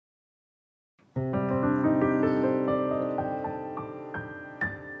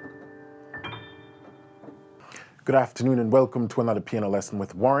Good afternoon and welcome to another piano lesson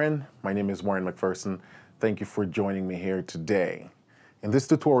with Warren. My name is Warren McPherson. Thank you for joining me here today. In this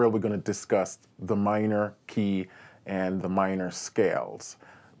tutorial, we're going to discuss the minor key and the minor scales.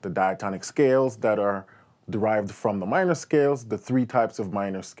 The diatonic scales that are derived from the minor scales, the three types of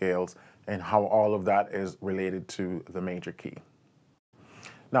minor scales, and how all of that is related to the major key.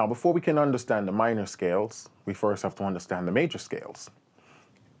 Now, before we can understand the minor scales, we first have to understand the major scales.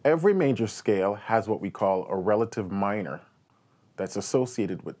 Every major scale has what we call a relative minor that's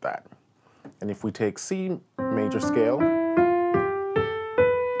associated with that. And if we take C major scale,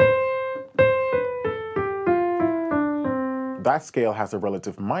 that scale has a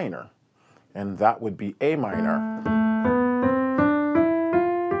relative minor, and that would be A minor.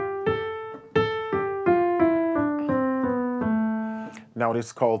 Now, it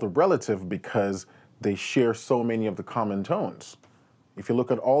is called a relative because they share so many of the common tones. If you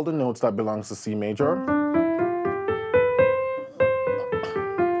look at all the notes that belongs to C major,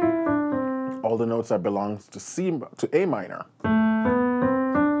 all the notes that belongs to A minor,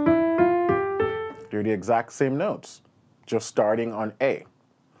 they're the exact same notes, just starting on A.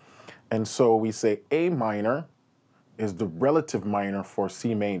 And so we say A minor is the relative minor for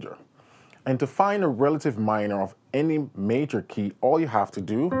C major. And to find a relative minor of any major key, all you have to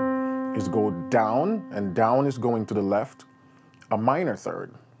do is go down, and down is going to the left, a minor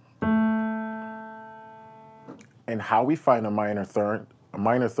third. And how we find a minor third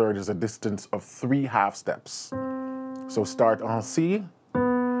is a distance of 3 half steps. So start on C, 3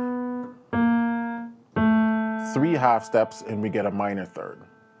 half steps, and we get a minor third.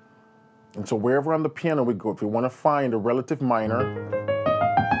 And so wherever on the piano we go, if we want to find a relative minor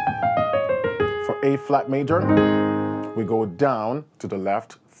for A flat major, we go down to the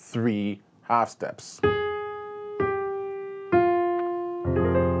left 3 half steps.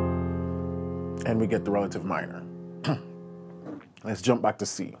 And we get the relative minor. Let's jump back to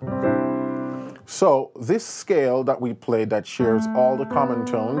C. So this scale that we played that shares all the common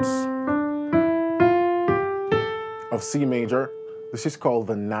tones of C major, this is called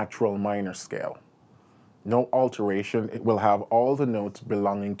the natural minor scale. No alteration, it will have all the notes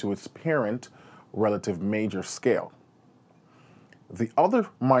belonging to its parent relative major scale. The other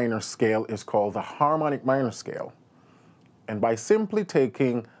minor scale is called the harmonic minor scale. And by simply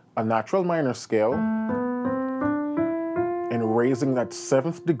taking a natural minor scale and raising that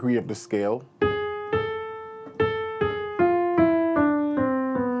 7th degree of the scale,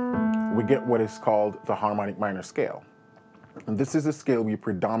 we get what is called the harmonic minor scale. And this is a scale we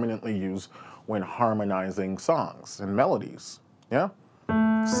predominantly use when harmonizing songs and melodies. Yeah?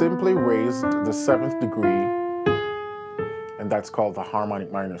 Simply raised the 7th degree, and that's called the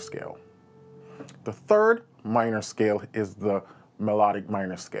harmonic minor scale. The third minor scale is the melodic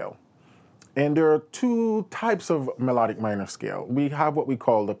minor scale. And there are 2 types of melodic minor scale. We have what we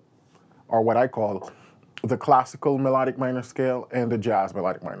call what I call the classical melodic minor scale and the jazz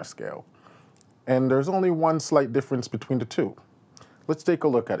melodic minor scale. And there's only one slight difference between the 2. Let's take a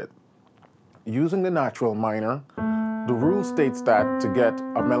look at it. Using the natural minor, the rule states that to get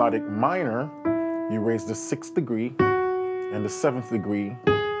a melodic minor, you raise the 6th degree and the 7th degree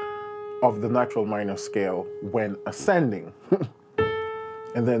of the natural minor scale when ascending.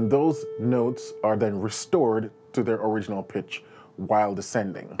 And then those notes are then restored to their original pitch while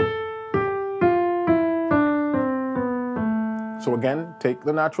descending. So again, take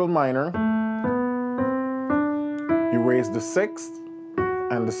the natural minor, you raise the 6th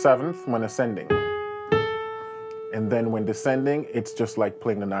and the 7th when ascending. And then when descending, it's just like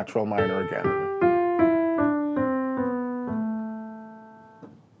playing the natural minor again.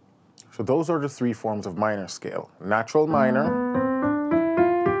 So those are the 3 forms of minor scale. Natural minor,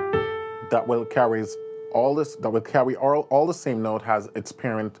 that will carry all the same note, has its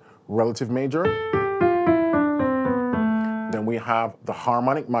parent relative major. Then we have the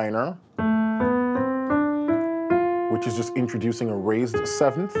harmonic minor, which is just introducing a raised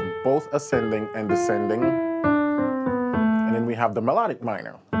 7th, both ascending and descending. And then we have the melodic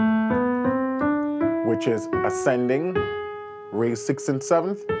minor, which is ascending, raised 6th and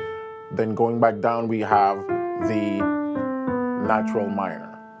 7th. Then going back down, we have the natural minor.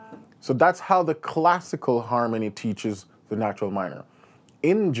 So that's how the classical harmony teaches the natural minor.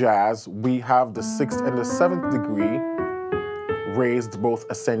 In jazz, we have the 6th and the 7th degree raised both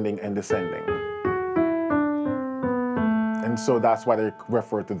ascending and descending. And so that's why they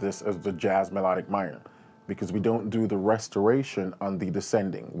refer to this as the jazz melodic minor, because we don't do the restoration on the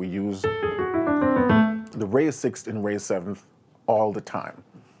descending. We use the raised 6th and raised 7th all the time.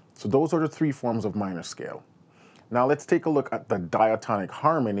 So those are the 3 forms of minor scale. Now let's take a look at the diatonic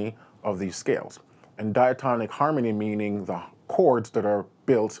harmony of these scales. and diatonic harmony meaning the chords that are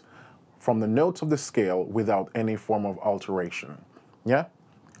built from the notes of the scale without any form of alteration. Yeah?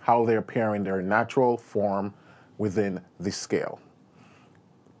 How they appear in their natural form within the scale.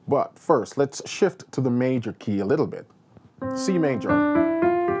 But first, let's shift to the major key a little bit, C major,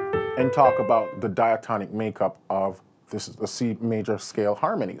 and talk about the diatonic makeup of the C major scale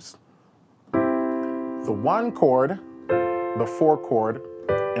harmonies. The 1 chord, the 4 chord,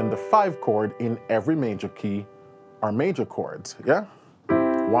 and the 5 chord in every major key are major chords, yeah?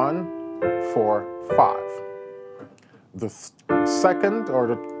 1, 4, 5. The second or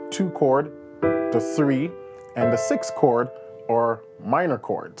the 2 chord, the 3, and the 6 chord are minor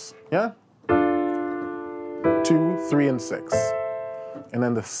chords, yeah? 2, 3, and 6. And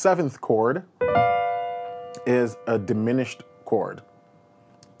then the 7th chord is a diminished chord.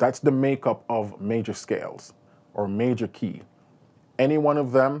 That's the makeup of major scales or major key. Any one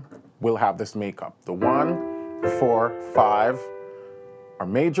of them will have this makeup. The 1, 4, 5 are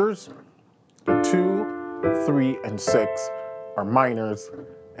majors. The 2, 3, and 6 are minors,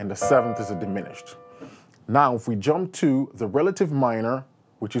 and the 7th is a diminished. Now, if we jump to the relative minor,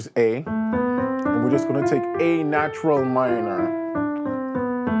 which is A, and we're just going to take A natural minor,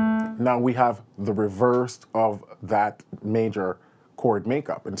 now we have the reverse of that major chord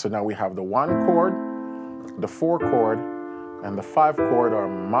makeup. And so now we have the 1 chord, the 4 chord, and the 5 chord are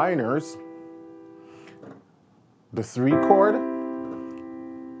minors. The 3 chord,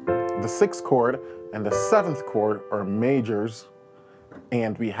 the 6 chord, and the 7th chord are majors.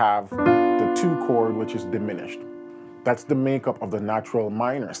 And we have the 2 chord, which is diminished. That's the makeup of the natural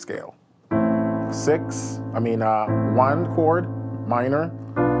minor scale. 1 chord minor,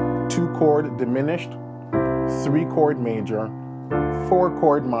 2 chord diminished, 3 chord major, 4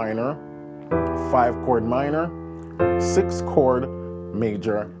 chord minor, 5 chord minor, 6 chord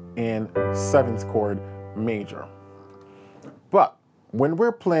major, and 7th chord major. But when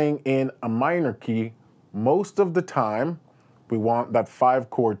we're playing in a minor key, most of the time we want that 5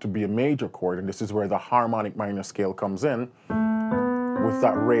 chord to be a major chord, and this is where the harmonic minor scale comes in with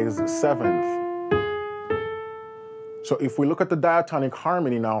that raised 7th. So if we look at the diatonic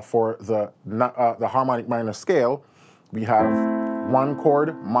harmony now for the harmonic minor scale, we have 1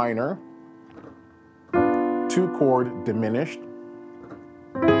 chord minor, 2 chord diminished,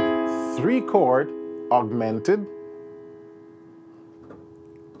 3 chord augmented,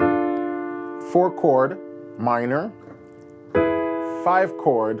 4 chord minor, 5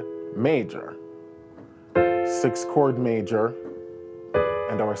 chord major, 6 chord major,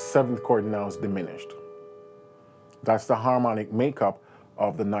 and our 7th chord now is diminished. That's the harmonic makeup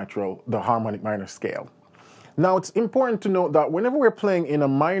of the harmonic minor scale. Now, it's important to note that whenever we're playing in a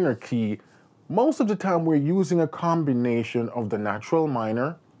minor key, most of the time we're using a combination of the natural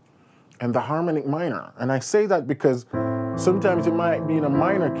minor and the harmonic minor. And I say that because sometimes you might be in a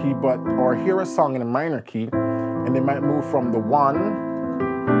minor key, or hear a song in a minor key, and they might move from the 1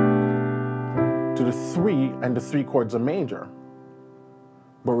 to the 3, and the 3 chords are major.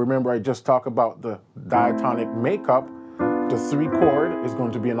 But remember, I just talked about the diatonic makeup. The 3 chord is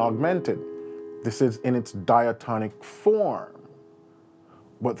going to be an augmented. This is in its diatonic form.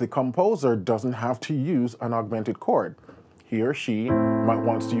 But the composer doesn't have to use an augmented chord. He or she might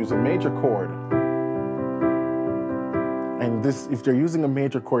want to use a major chord. And this, if they're using a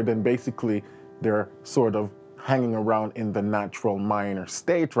major chord, then basically they're sort of hanging around in the natural minor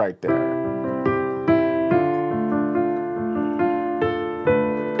state right there.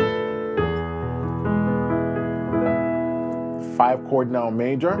 Five chord now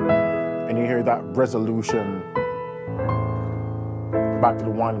major, and you hear that resolution back to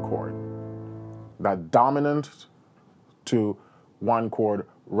the 1 chord. That dominant to 1 chord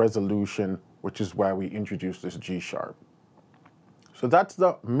resolution, which is why we introduced this G sharp. So that's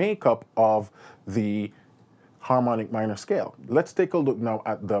the makeup of the harmonic minor scale. Let's take a look now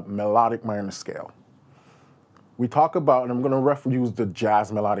at the melodic minor scale. We talk about, and I'm going to use the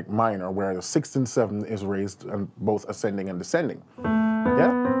jazz melodic minor, where the 6th and 7th is raised and both ascending and descending.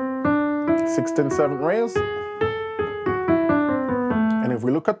 Yeah? 6th and 7th raised. And if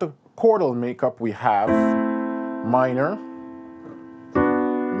we look at the chordal makeup, we have minor,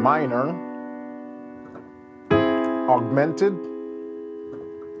 minor, augmented,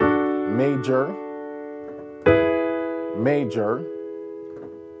 major, major,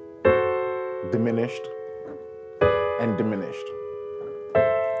 diminished, and diminished.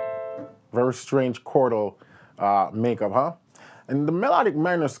 Very strange chordal makeup, huh? And the melodic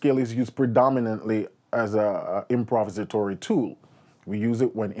minor scale is used predominantly as an improvisatory tool. We use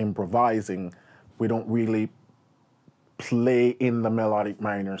it when improvising. We don't really play in the melodic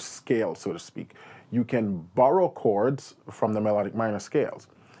minor scale, so to speak. you can borrow chords from the melodic minor scales.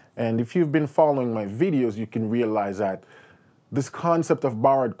 And if you've been following my videos, you can realize that this concept of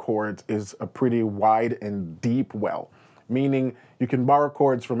borrowed chords is a pretty wide and deep well, meaning you can borrow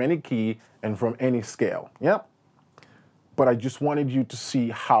chords from any key and from any scale. Yep. But I just wanted you to see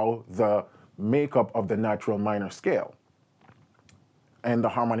how the makeup of the natural minor scale and the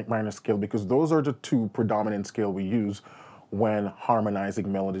harmonic minor scale, because those are the two predominant scale we use when harmonizing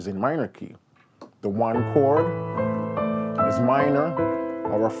melodies in minor key. The 1 chord is minor,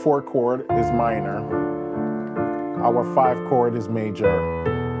 our 4 chord is minor, our 5 chord is major,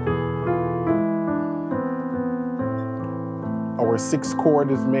 our 6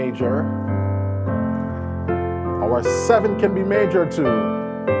 chord is major, our 7 can be major too.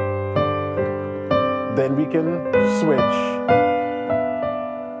 Then we can switch,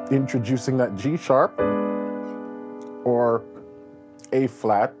 introducing that G sharp or A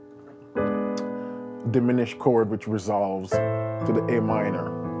flat diminished chord, which resolves to the A minor.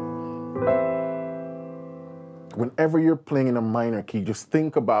 Whenever you're playing in a minor key, just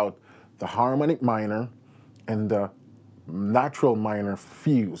think about the harmonic minor and the natural minor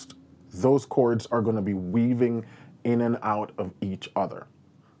fused. Those chords are going to be weaving in and out of each other.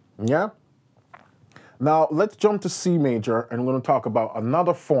 Yeah? Now let's jump to C major, and we're going to talk about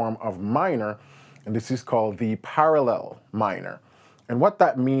another form of minor, and this is called the parallel minor. And what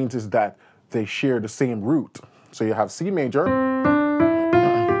that means is that they share the same root. So you have C major,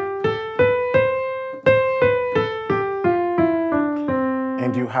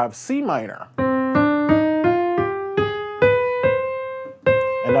 and you have C minor.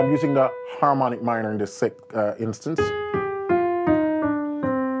 And I'm using the harmonic minor in this instance.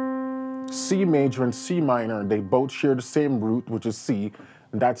 C major and C minor, they both share the same root, which is C,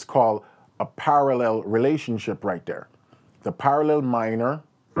 and that's called a parallel relationship right there. The parallel minor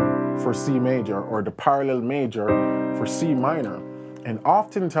for C major, or the parallel major for C minor. And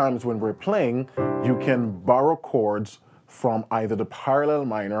oftentimes when we're playing, you can borrow chords from either the parallel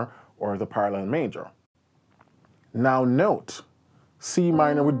minor or the parallel major. Now note, C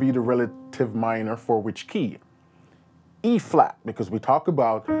minor would be the relative minor for which key? E flat, because we talk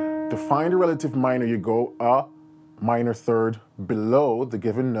about to find a relative minor, you go a minor third below the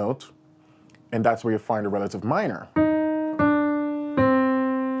given note, and that's where you find a relative minor.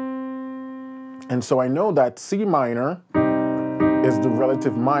 And so I know that C minor is the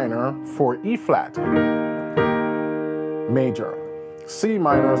relative minor for E flat major. C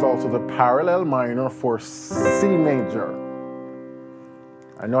minor is also the parallel minor for C major.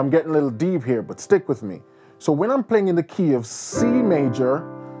 I know I'm getting a little deep here, but stick with me. So when I'm playing in the key of C major,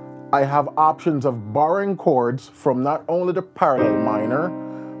 I have options of borrowing chords from not only the parallel minor,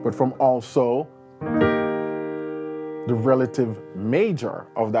 but from also the relative major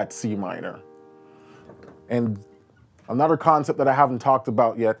of that C minor. And another concept that I haven't talked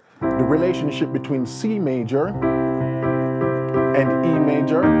about yet, the relationship between C major and E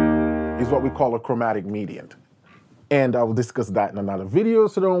major is what we call a chromatic mediant. And I will discuss that in another video,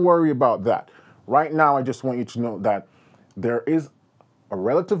 so don't worry about that. Right now, I just want you to know that there is a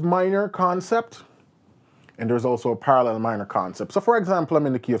relative minor concept, and there's also a parallel minor concept. So for example, I'm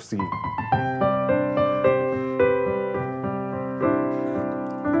in the key of C.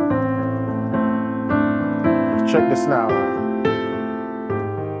 Check this now.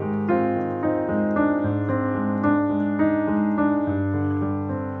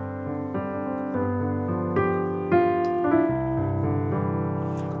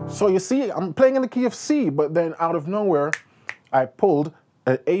 So you see, I'm playing in the key of C, but then out of nowhere, I pulled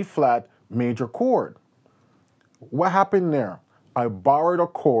an A flat major chord. What happened there? I borrowed a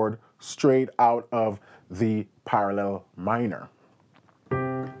chord straight out of the parallel minor.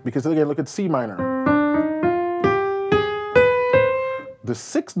 Because again, look at C minor. The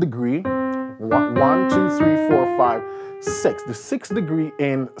 6th degree, 1, 2, 3, 4, 5, 6. The 6th degree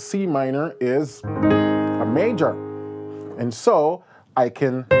in C minor is a major. And so I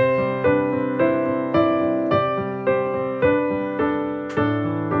can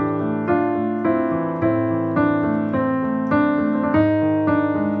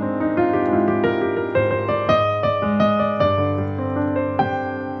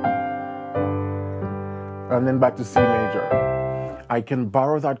and then back to C major. I can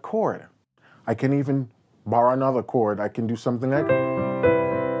borrow that chord. I can even borrow another chord. I can do something like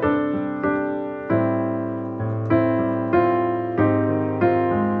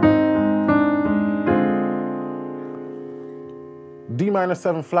D minor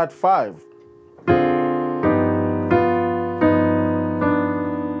 7 flat 5.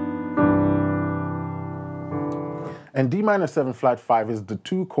 And D minor 7 flat 5 is the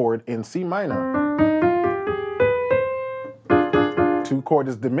 2 chord in C minor. 2 chord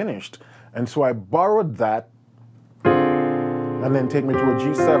is diminished. And so I borrowed that and then take me to a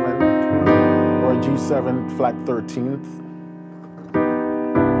G7 or a G7 flat 13th.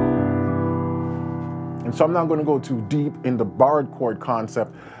 And so I'm not going to go too deep in the borrowed chord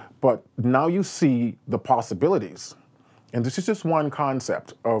concept, but now you see the possibilities. And this is just one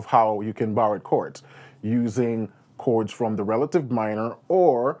concept of how you can borrow chords, using chords from the relative minor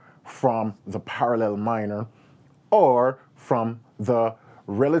or from the parallel minor or from the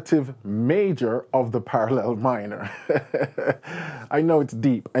relative major of the parallel minor. I know it's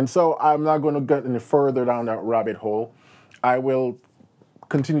deep, and so I'm not going to get any further down that rabbit hole. I will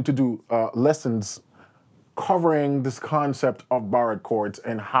continue to do lessons covering this concept of borrowed chords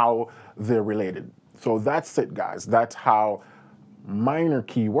and how they're related. So that's it, guys. That's how minor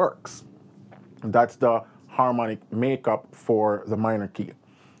key works. That's the harmonic makeup for the minor key.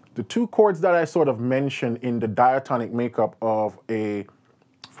 The 2 chords that I sort of mentioned in the diatonic makeup of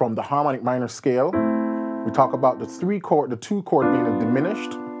from the harmonic minor scale, we talk about the 2 chord being a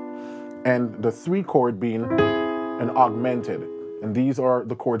diminished and the 3 chord being an augmented. And these are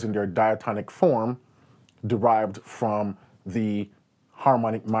the chords in their diatonic form derived from the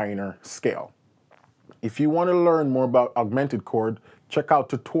harmonic minor scale. If you want to learn more about augmented chord, check out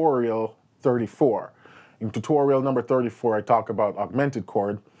tutorial 34. In tutorial number 34, I talk about augmented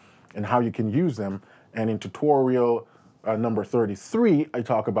chord and how you can use them. And in tutorial number 33, I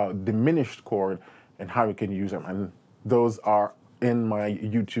talk about diminished chord and how you can use them. And those are in my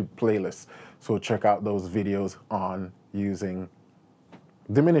YouTube playlist. So check out those videos on using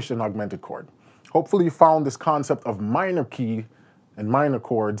diminished and augmented chord. Hopefully you found this concept of minor key and minor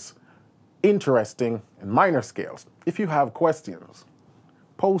chords interesting and minor scales. If you have questions,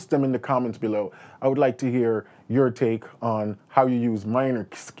 post them in the comments below. I would like to hear your take on how you use minor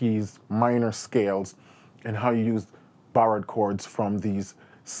keys, minor scales, and how you use borrowed chords from these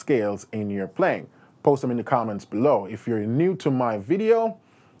scales in your playing. Post them in the comments below. If you're new to my video,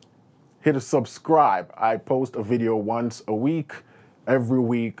 hit a subscribe. I post a video once a week. Every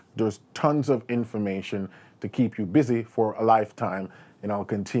week, there's tons of information to keep you busy for a lifetime, and I'll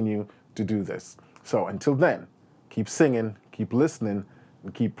continue to do this. So until then, keep singing, keep listening,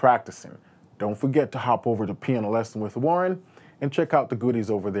 and keep practicing. Don't forget to hop over to Piano Lesson with Warren and check out the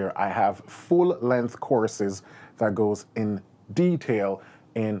goodies over there. I have full-length courses that goes in detail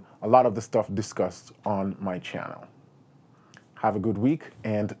in a lot of the stuff discussed on my channel. Have a good week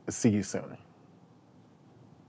and see you soon.